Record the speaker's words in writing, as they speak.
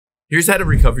Here's how to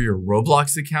recover your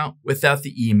Roblox account without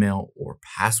the email or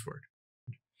password.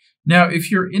 Now, if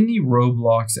you're in the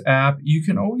Roblox app, you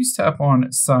can always tap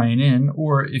on sign in,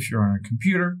 or if you're on a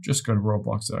computer, just go to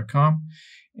roblox.com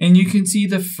and you can see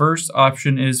the first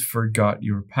option is forgot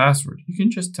your password. You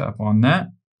can just tap on that.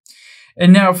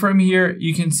 And now from here,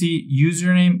 you can see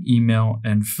username, email,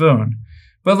 and phone.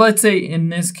 But let's say in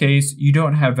this case, you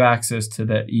don't have access to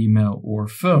that email or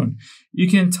phone. You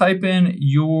can type in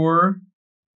your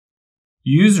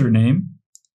username,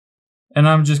 and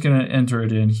I'm just going to enter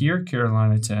it in here,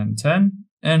 Carolina1010,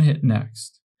 and hit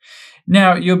next.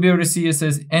 Now you'll be able to see it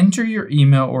says enter your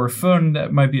email or phone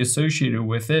that might be associated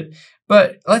with it.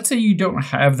 But let's say you don't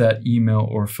have that email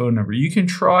or phone number. You can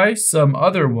try some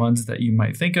other ones that you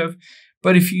might think of,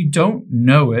 but if you don't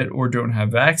know it or don't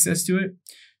have access to it,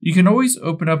 you can always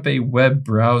open up a web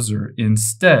browser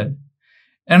instead.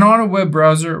 And on a web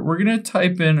browser, we're going to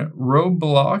type in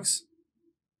roblox.com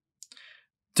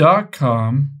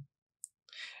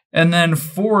and then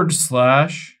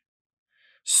 /support.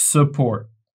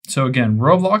 So again,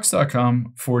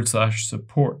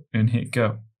 roblox.com/support and hit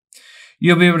go.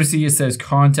 You'll be able to see it says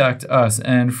contact us.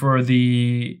 And for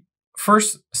the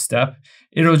first step,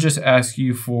 it'll just ask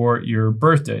you for your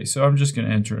birthday. So I'm just going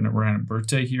to enter in a random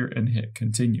birthday here and hit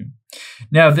continue.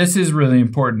 Now, this is really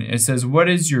important. It says, what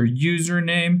is your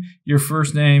username, your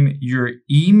first name, your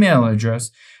email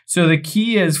address? So the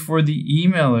key is for the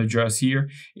email address here,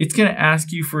 it's going to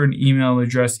ask you for an email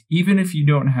address. Even if you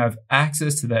don't have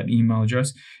access to that email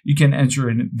address, you can enter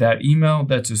in that email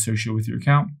that's associated with your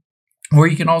account. Or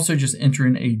you can also just enter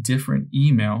in a different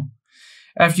email.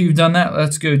 After you've done that,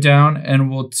 let's go down and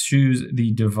we'll choose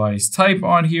the device type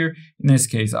on here. In this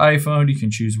case, iPhone. You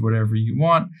can choose whatever you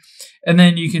want. And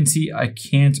then you can see I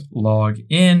can't log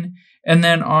in. And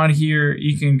then on here,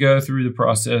 you can go through the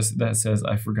process that says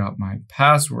I forgot my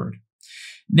password.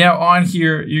 Now on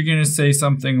here, you're going to say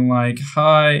something like,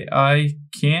 hi, I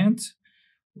can't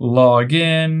log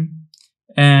in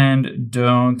and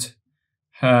don't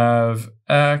have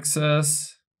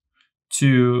access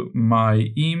to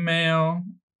my email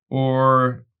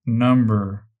or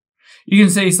number. You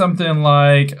can say something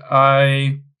like,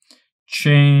 I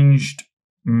changed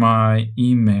my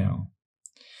email.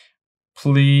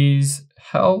 Please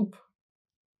help.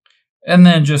 And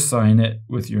then just sign it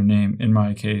with your name, in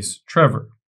my case, Trevor.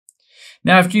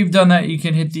 Now, after you've done that, you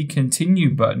can hit the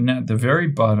continue button at the very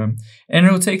bottom, and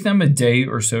it'll take them a day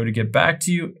or so to get back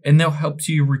to you, and they'll help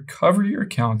you recover your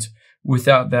account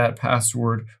without that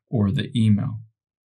password or the email.